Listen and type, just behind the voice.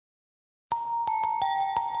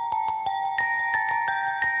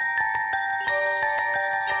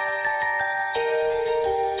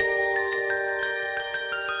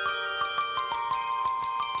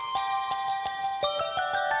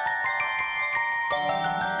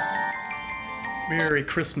Merry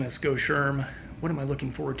Christmas, GOSHRM. What am I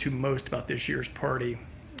looking forward to most about this year's party?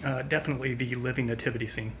 Definitely the living nativity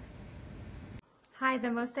scene. Hi,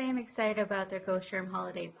 the most I am excited about their GOSHRM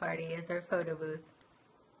holiday party is our photo booth.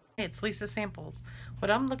 Hey, it's Lisa Samples.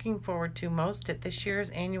 What I'm looking forward to most at this year's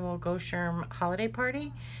annual GOSHRM holiday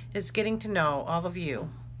party is getting to know all of you.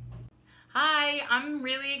 Hi, I'm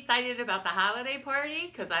really excited about the holiday party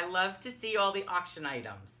because I love to see all the auction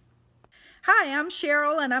items. Hi, I'm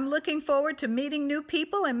Cheryl, and I'm looking forward to meeting new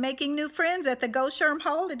people and making new friends at the GOSHRM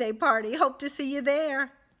holiday party. Hope to see you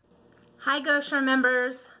there. Hi GOSHRM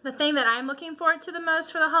members. The thing that I'm looking forward to the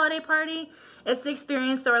most for the holiday party is to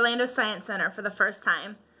experience the Orlando Science Center for the first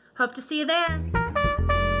time. Hope to see you there.